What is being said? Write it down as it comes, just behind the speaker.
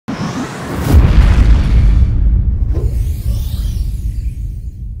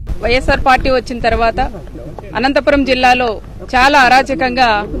YSR party వచ్చిన తర్వాత అనంతపురం జిల్లాలో చాలా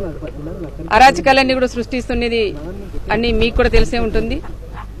అరాచకాలన్నీ కూడా సృష్టిస్తున్నది అని మీకు కూడా తెలిసే ఉంటుంది.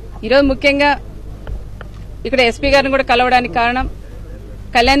 ఈరోజు ముఖ్యంగా ఇక్కడ ఎస్పీ గారిని కూడా కలవడానికి కారణం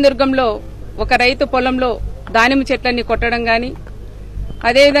కళ్యాణదుర్గంలో ఒక రైతు పొలంలో దానిమ్మ చెట్లన్నీ కొట్టడం గాని,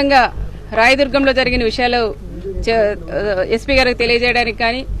 అదేవిధంగా రాయదుర్గంలో జరిగిన విషయాలు ఎస్పీ గారికి తెలియజేయడానికి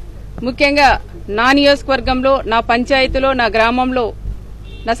కానీ, ముఖ్యంగా నా నియోజకవర్గంలో, నా పంచాయతీలో, నా గ్రామంలో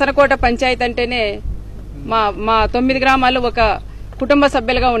నసనకోట పంచాయతీ అంటేనే మా 9 గ్రామాలు ఒక కుటుంబ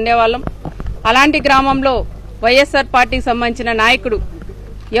సభ్యులుగా ఉండేవాళ్ళం. అలాంటి గ్రామంలో వైఎస్ఆర్ పార్టీకి సంబంధించిన నాయకుడు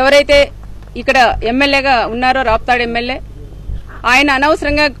ఎవరైతే ఇక్కడ ఎమ్మెల్యేగా ఉన్నారో, రాప్తాడు ఎమ్మెల్యే, ఆయన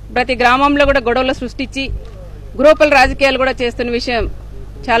అనవసరంగా ప్రతి గ్రామంలో కూడా గొడవలు సృష్టించి గ్రూపుల రాజకీయాలు కూడా చేస్తున్న విషయం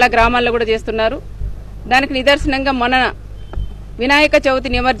చాలా గ్రామాల్లో కూడా చేస్తున్నారు. దానికి నిదర్శనంగా మన వినాయక చవితి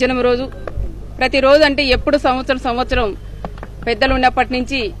నిమజ్జనం రోజు ప్రతిరోజు అంటే ఎప్పుడు సంవత్సరం పెద్దలు ఉన్నప్పటి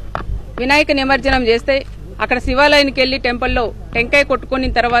నుంచి వినాయక నిమజ్జనం చేస్తే అక్కడ శివాలయానికి వెళ్లి టెంపుల్లో టెంకాయ కొట్టుకున్న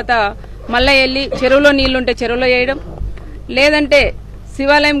తర్వాత మళ్ళా వెళ్లి చెరువులో నీళ్లుంటే చెరువులో వేయడం, లేదంటే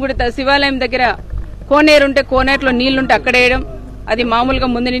శివాలయం దగ్గర కోనేరుంటే కోనేరులో నీళ్లుంటే అక్కడ వేయడం, అది మామూలుగా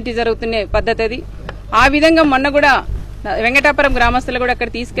ముందు నుంచి జరుగుతున్న పద్ధతి అది. ఆ విధంగా మొన్న కూడా వెంకటాపురం గ్రామస్తులు కూడా అక్కడ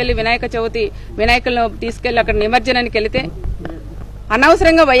తీసుకెళ్లి వినాయకులను తీసుకెళ్లి అక్కడ నిమజ్జనానికి వెళితే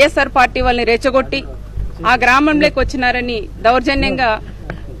అనవసరంగా వైఎస్ఆర్ పార్టీ వాళ్ళని రెచ్చగొట్టి ఆ గ్రామంలోకి వచ్చినారని దౌర్జన్యంగా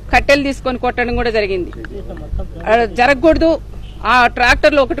కట్టెలు తీసుకొని కొట్టడం కూడా జరిగింది. జరగకూడదు, ఆ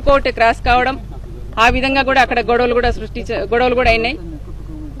ట్రాక్టర్లు ఒకటికొకటి క్రాస్ కావడం, ఆ విధంగా కూడా అక్కడ గొడవలు కూడా అయినాయి.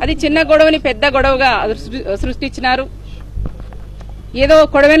 అది చిన్న గొడవని పెద్ద గొడవగా సృష్టించినారు. ఏదో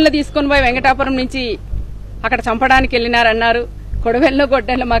కొడవెన్లు తీసుకొని పోయి వెంకటాపురం నుంచి అక్కడ చంపడానికి వెళ్లినారన్నారు. కొడవెన్లు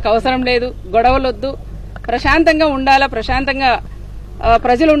గొడ్డెన్లు మాకు అవసరం లేదు, గొడవలు వద్దు, ప్రశాంతంగా ఉండాలా, ప్రశాంతంగా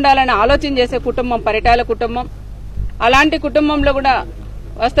ప్రజలు ఉండాలని ఆలోచన చేసే కుటుంబం పరిటాల కుటుంబం. అలాంటి కుటుంబంలో కూడా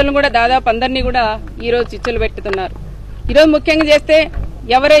వస్తువులను కూడా దాదాపు అందరినీ కూడా ఈరోజు చిచ్చులు పెట్టుతున్నారు. ఈరోజు ముఖ్యంగా చేస్తే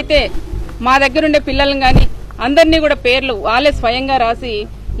ఎవరైతే మా దగ్గరుండే పిల్లలను గాని అందరినీ కూడా పేర్లు వాళ్ళే స్వయంగా రాసి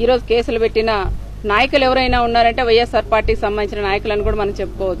ఈరోజు కేసులు పెట్టిన నాయకులు ఎవరైనా ఉన్నారంటే వైఎస్ఆర్ పార్టీకి సంబంధించిన నాయకులను కూడా మనం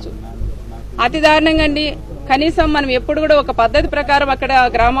చెప్పుకోవచ్చు. అతి దారుణంగా అండి, కనీసం మనం ఎప్పుడు కూడా ఒక పద్ధతి ప్రకారం అక్కడ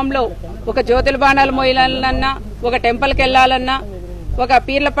గ్రామంలో ఒక జ్యోతుల బాణాలు మోయాలన్నా, ఒక టెంపుల్కి వెళ్లాలన్నా, ఒక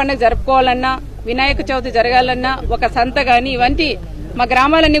పీర్ల పండుగ జరుపుకోవాలన్నా, వినాయక చవితి జరగాలన్నా, ఒక సంత గాని, ఇవంటి మా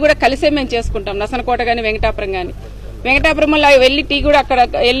గ్రామాలన్నీ కూడా కలిసే మేము చేసుకుంటాం. నసనకోట గాని వెంకటాపురం గాని. వెంకటాపురంలో వెళ్లి టీ కూడా అక్కడ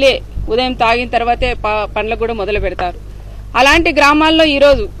వెళ్లి ఉదయం తాగిన తర్వాతే పండ్లకు కూడా మొదలు పెడతారు. అలాంటి గ్రామాల్లో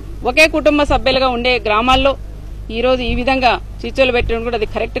ఈరోజు ఒకే కుటుంబ సభ్యులుగా ఉండే గ్రామాల్లో ఈరోజు ఈ విధంగా చిచ్చులు పెట్టడం కూడా అది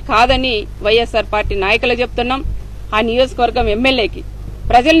కరెక్ట్ కాదని వైఎస్ఆర్ పార్టీ నాయకులు చెప్తున్నాం. ఆ నియోజకవర్గం ఎమ్మెల్యేకి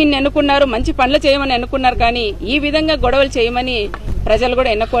ప్రజలు నిన్ను ఎన్నుకున్నారు, మంచి పనులు చేయమని ఎన్నుకున్నారు, కానీ ఈ విధంగా గొడవలు చేయమని ప్రజలు కూడా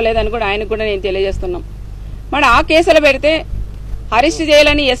ఎన్నుకోలేదని కూడా ఆయనకు కూడా నేను తెలియజేస్తున్నాం. మన ఆ కేసులు పెడితే అరెస్ట్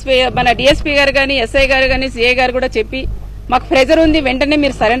చేయాలని మన డీఎస్పీ గారు కానీ, ఎస్ఐ గారు కానీ, సిఐ గారు కూడా చెప్పి మాకు ప్రెజర్ ఉంది, వెంటనే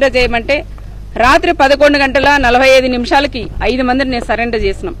మీరు సరెండర్ చేయమంటే రాత్రి 11:45 5 మందిని నేను సరెండర్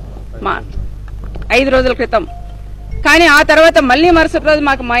చేసినాం 5 రోజుల క్రితం. కానీ ఆ తర్వాత మళ్లీ మరుసటి రోజు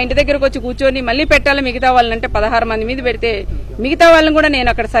మా ఇంటి దగ్గరకు వచ్చి కూర్చొని మళ్లీ పెట్టాలి మిగతా వాళ్ళంటే 16 మంది మీద పెడితే మిగతా వాళ్ళని కూడా నేను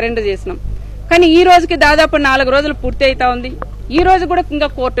అక్కడ సరెండర్ చేసినాం. కానీ ఈ రోజుకి దాదాపు 4 రోజులు పూర్తి అవుతా ఉంది. ఈ రోజు కూడా ఇంకా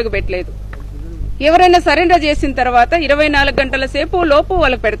కోర్టుకు పెట్టలేదు. ఎవరైనా సరెండర్ చేసిన తర్వాత 24 గంటల సేపు లోపు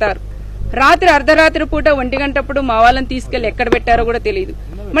వాళ్ళకి పెడతారు. రాత్రి అర్ధరాత్రి పూట 1 గంటప్పుడు మా వాళ్ళని తీసుకెళ్లి ఎక్కడ పెట్టారో కూడా తెలియదు.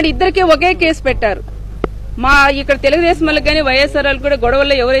 మరి ఇద్దరికి ఒకే కేసు పెట్టారు. మా ఇక్కడ తెలుగుదేశం వాళ్ళకి కానీ వైఎస్ఆర్ వాళ్ళకి కూడా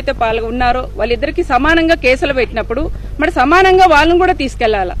గొడవల్లో ఎవరైతే ఉన్నారో వాళ్ళిద్దరికి సమానంగా కేసులు పెట్టినప్పుడు మరి సమానంగా వాళ్ళని కూడా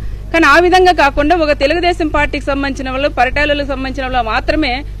తీసుకెళ్లాలా. కానీ ఆ విధంగా కాకుండా ఒక తెలుగుదేశం పార్టీకి సంబంధించిన వాళ్ళు, పరిటాలకు సంబంధించిన వాళ్ళు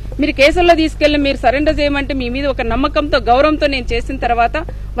మాత్రమే మీరు కేసుల్లో తీసుకెళ్లి మీరు సరెండర్ చేయమంటే మీ మీద ఒక నమ్మకంతో, గౌరవంతో నేను చేసిన తర్వాత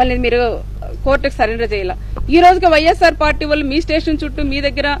వాళ్ళని మీరు కోర్టుకు సరెండర్ చేయాల. ఈ రోజుకి వైఎస్ఆర్ పార్టీ వాళ్ళు మీ స్టేషన్ చుట్టూ మీ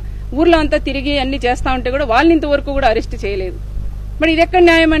దగ్గర ఊర్లో అంతా తిరిగి అన్ని చేస్తా ఉంటే కూడా వాళ్ళని ఇంతవరకు కూడా అరెస్ట్ చేయలేదు. మరి ఇది ఎక్కడ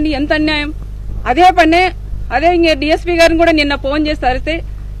న్యాయం అండి? ఎంత అన్యాయం! అదే ఇంకా డీఎస్పీ గారిని కూడా నిన్న ఫోన్ చేసి అరిస్తే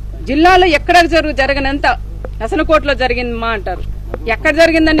జిల్లాలో ఎక్కడ జరగనంత నసనకోటలో జరిగిందమ్మా అంటారు. ఎక్కడ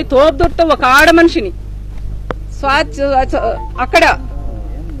జరిగిందండి? తోపుదుర్తో ఒక ఆడ మనిషిని అక్కడ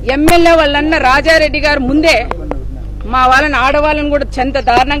ఎమ్మెల్యే వాళ్ళన్న రాజారెడ్డి గారు ముందే మా వాళ్ళని ఆడవాళ్ళని కూడా ఎంత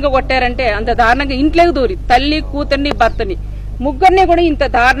దారుణంగా కొట్టారంటే అంత దారుణంగా ఇంట్లోకి దూరి తల్లి, కూతుర్ని, భర్తని ముగ్గురిని కూడా ఇంత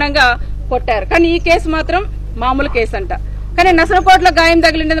దారుణంగా కొట్టారు. కానీ ఈ కేసు మాత్రం మామూలు కేసు అంట. కానీ నసనకోటలో గాయం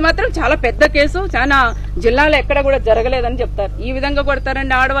తగిలినది మాత్రం చాలా పెద్ద కేసు, చాలా జిల్లాలో ఎక్కడ కూడా జరగలేదని చెప్తారు. ఈ విధంగా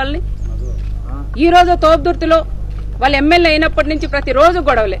కొడతారండి ఆడవాళ్ళని. ఈ రోజు తోపుదుర్తిలో వాళ్ళు ఎమ్మెల్యే అయినప్పటి నుంచి ప్రతిరోజు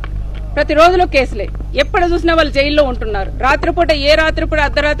గొడవలే, ప్రతిరోజులో కేసులే. ఎప్పుడు చూసినా వాళ్ళు జైల్లో ఉంటున్నారు. రాత్రిపూట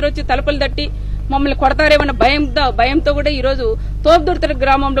అర్ధరాత్రి వచ్చి తలుపులు తట్టి మమ్మల్ని కొడతారేమన్న భయంతో కూడా ఈ రోజు తోపుదుర్తి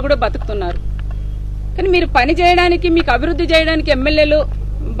గ్రామంలో కూడా బతుకుతున్నారు. కానీ మీరు పని చేయడానికి, మీకు అభివృద్ధి చేయడానికి ఎమ్మెల్యేలు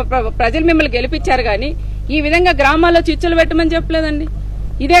ప్రజలు మిమ్మల్ని గెలిపించారు కానీ ఈ విధంగా గ్రామాల్లో చిచ్చులు పెట్టమని చెప్పలేదండి.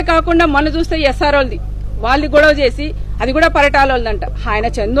 ఇదే కాకుండా మొన్న చూస్తే ఎస్ఆర్ఓల్ది వాళ్ళది గొడవ చేసి అది కూడా పరిటాలోల్దంట. ఆయన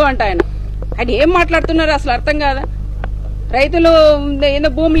చందు అంట. ఆయన ఏం మాట్లాడుతున్నారు అసలు అర్థం కాదా? రైతులు ఏదో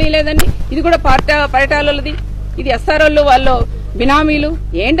భూములు లేదండి, ఇది కూడా పరిటాలోది, ఇది ఎస్ఆర్ఓలు వాళ్ళు బినామీలు.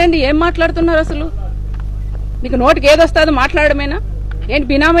 ఏంటండి ఏం మాట్లాడుతున్నారు అసలు? మీకు నోటికి ఏదొస్తుందో మాట్లాడమేనా? ఏంటి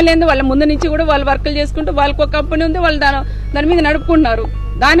బినామీలు ఏంది? వాళ్ళ ముందు నుంచి కూడా వాళ్ళు వర్కులు చేసుకుంటూ వాళ్ళకి ఒక కంపెనీ ఉంది, వాళ్ళు దాని మీద నడుపుకుంటున్నారు.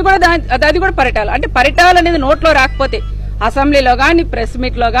 అది కూడా పరిటాలు. అంటే పరిటాలు అనేది నోట్లో రాకపోతే అసెంబ్లీలో గాని ప్రెస్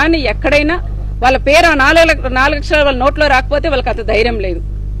మీట్ లో గాని ఎక్కడైనా వాళ్ళ పేరు 4 అక్షరాలు వాళ్ళ నోట్లో రాకపోతే వాళ్ళకి అంత ధైర్యం లేదు.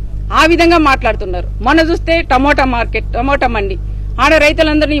 ఆ విధంగా మాట్లాడుతున్నారు. మొన్న చూస్తే టమోటా మార్కెట్, టమోటా మండి, ఆడ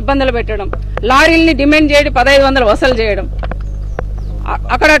రైతులందరినీ ఇబ్బందులు పెట్టడం, లారీల్ని డిమాండ్ చేయడం, 1500 వసూలు చేయడం,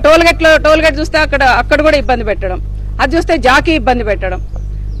 అక్కడ టోల్గేట్ చూస్తే అక్కడ కూడా ఇబ్బంది పెట్టడం, అది చూస్తే జాకీ ఇబ్బంది పెట్టడం.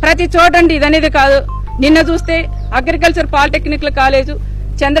 ప్రతి చోటండి ఇదనేది కాదు. నిన్న చూస్తే agriculture polytechnical college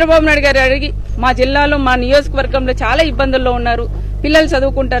Chandrababu Naidu గారు అడిగి మా జిల్లాలో మా నియోజకవర్గంలో చాలా ఇబ్బందుల్లో ఉన్నారు, పిల్లలు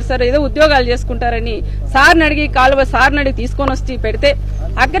చదువుకుంటారు సార్, ఏదో ఉద్యోగాలు చేసుకుంటారని సార్ని అడిగి సార్ని అడిగి తీసుకొని వచ్చి పెడితే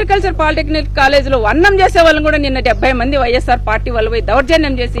అగ్రికల్చర్ పాలిటెక్నిక్ కాలేజీలో అన్నం చేసే వాళ్ళని కూడా నిన్న 70 మంది వైఎస్ఆర్ పార్టీ వాళ్ళు పోయి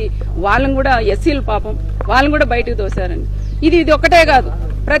దౌర్జన్యం చేసి వాళ్ళని కూడా ఎస్సీలు పాపం వాళ్ళని కూడా బయటకు తోశారండి. ఇది ఒక్కటే కాదు,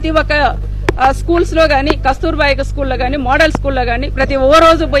 ప్రతి ఒక్క స్కూల్స్ లో గానీ, కస్తూర్బా స్కూల్లో గానీ, మోడల్ స్కూల్లో గానీ ప్రతి ఓ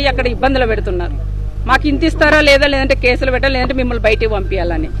రోజు పోయి అక్కడ ఇబ్బందులు పెడుతున్నారు. మాకు ఇంత ఇస్తారా లేదా, లేదంటే కేసులు పెట్టాలి, లేదంటే మిమ్మల్ని బయటికి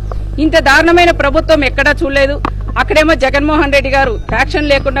పంపించాలని. ఇంత దారుణమైన ప్రభుత్వం ఎక్కడా చూడలేదు. అక్కడేమో జగన్మోహన్ రెడ్డి గారు ఫ్యాక్షన్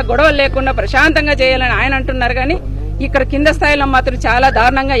లేకుండా, గొడవలు లేకుండా ప్రశాంతంగా చేయాలని ఆయన అంటున్నారు. కానీ ఇక్కడ కింద స్థాయిలో మాత్రం చాలా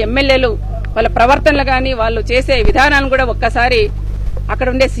దారుణంగా ఎమ్మెల్యేలు వాళ్ళ ప్రవర్తనలు గానీ, వాళ్ళు చేసే విధానాలను కూడా ఒక్కసారి అక్కడ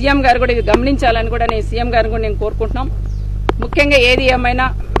ఉండే సీఎం గారు కూడా ఇది గమనించాలని కూడా సీఎం గారిని కూడా నేను కోరుకుంటున్నాం. ముఖ్యంగా ఏది ఏమైనా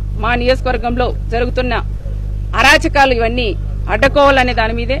మా నియోజకవర్గంలో జరుగుతున్న అరాచకాలు ఇవన్నీ అడ్డుకోవాలనే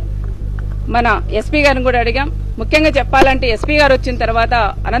దాని మీదే మన ఎస్పీ గారిని కూడా అడిగాం. ముఖ్యంగా చెప్పాలంటే ఎస్పీ గారు వచ్చిన తర్వాత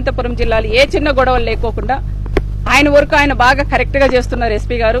అనంతపురం జిల్లాలో ఏ చిన్న గొడవలు లేకోకుండా ఆయన వరకు ఆయన బాగా కరెక్ట్ గా చేస్తున్నారు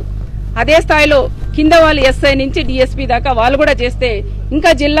ఎస్పీ గారు. అదే స్థాయిలో కింద వాళ్ళు ఎస్ఐ నుంచి డిఎస్పీ దాకా వాళ్ళు కూడా చేస్తే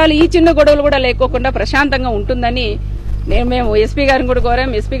ఇంకా జిల్లాలో ఈ చిన్న గొడవలు కూడా లేకోకుండా ప్రశాంతంగా ఉంటుందని మేము ఎస్పీ గారిని కూడా కోరాం.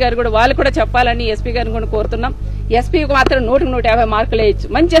 ఎస్పీ గారు కూడా వాళ్ళు కూడా చెప్పాలని ఎస్పీ గారిని కూడా కోరుతున్నాం. ఎస్పీకి మాత్రం 100-150 మార్కులు వేయచ్చు.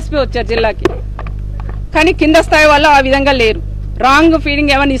 మంచి ఎస్పీ వచ్చారు జిల్లాకి, కానీ కింద స్థాయి వాళ్ళు ఆ విధంగా లేరు. రాంగ్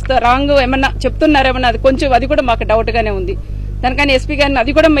ఫీలింగ్ ఏమైనా ఇస్తారు, రాంగ్ ఏమన్నా చెప్తున్నారేమన్నా, అది కొంచెం అది కూడా మాకు డౌట్ గానే ఉంది. దానికని ఎస్పీ గారిని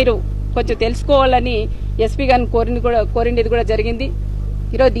అది కూడా మీరు కొంచెం తెలుసుకోవాలని ఎస్పీ గారిని కోరింది కూడా జరిగింది.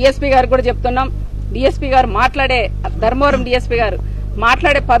 ఈరోజు డిఎస్పీ గారు కూడా చెప్తున్నాం. డిఎస్పీ గారు ధర్మవరం డిఎస్పీ గారు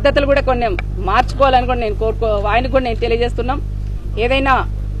మాట్లాడే పద్ధతులు కూడా కొన్ని మార్చుకోవాలని కూడా ఆయనకు కూడా నేను తెలియజేస్తున్నాం. ఏదైనా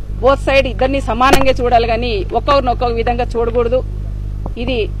బోత్ సైడ్ ఇద్దరిని సమానంగా చూడాలి, కానీ ఒక్కొక్క విధంగా చూడకూడదు.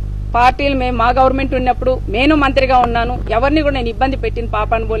 ఇది పార్టీలు మా గవర్నమెంట్ ఉన్నప్పుడు నేను మంత్రిగా ఉన్నాను, ఎవరిని కూడా నేను ఇబ్బంది పెట్టిన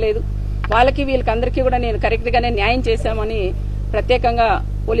పాపాను పోలేదు. వాళ్ళకి వీళ్ళకి అందరికీ కూడా నేను కరెక్ట్ గానే న్యాయం చేశామని ప్రత్యేకంగా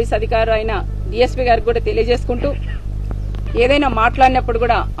పోలీస్ అధికారు అయిన డిఎస్పీ గారికి కూడా తెలియజేసుకుంటూ, ఏదైనా మాట్లాడినప్పుడు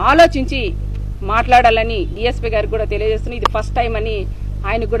కూడా ఆలోచించి మాట్లాడాలని డిఎస్పీ గారికి కూడా తెలియజేస్తున్నాను. ఇది ఫస్ట్ టైం అని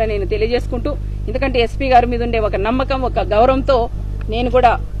ఆయనకు కూడా నేను తెలియజేసుకుంటూ, ఎందుకంటే ఎస్పీ గారి మీద ఉండే ఒక నమ్మకం, ఒక గౌరవంతో నేను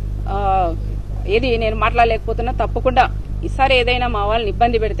కూడా నేను మాట్లాడలేకపోతున్నా. తప్పకుండా ఈసారి ఏదైనా మా వాళ్ళని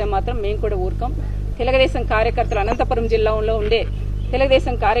ఇబ్బంది పెడితే మాత్రం మేము కూడా ఊరుకోం. తెలుగుదేశం కార్యకర్తలు, అనంతపురం జిల్లాలో ఉండే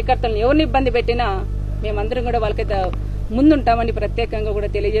తెలుగుదేశం కార్యకర్తలను ఎవరిని ఇబ్బంది పెట్టినా మేమందరం కూడా వాళ్ళకైతే ముందుంటామని ప్రత్యేకంగా కూడా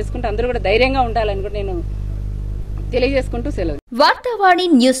తెలియజేసుకుంటూ, అందరూ కూడా ధైర్యంగా ఉండాలని కూడా నేను తెలియజేసుకుంటూ సెలవు. వార్తా వాణి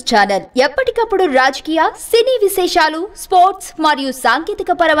న్యూస్ ఛానల్ ఎప్పటికప్పుడు రాజకీయ, సినీ విశేషాలు, స్పోర్ట్స్ మరియు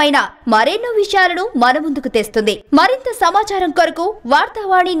సాంకేతిక పరమైన మరెన్నో విషయాలను మన ముందుకు తెస్తుంది. మరింత సమాచారం కొరకు వార్తా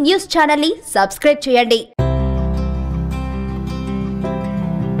వాణి న్యూస్ ఛానల్ ని సబ్స్క్రైబ్ చేయండి.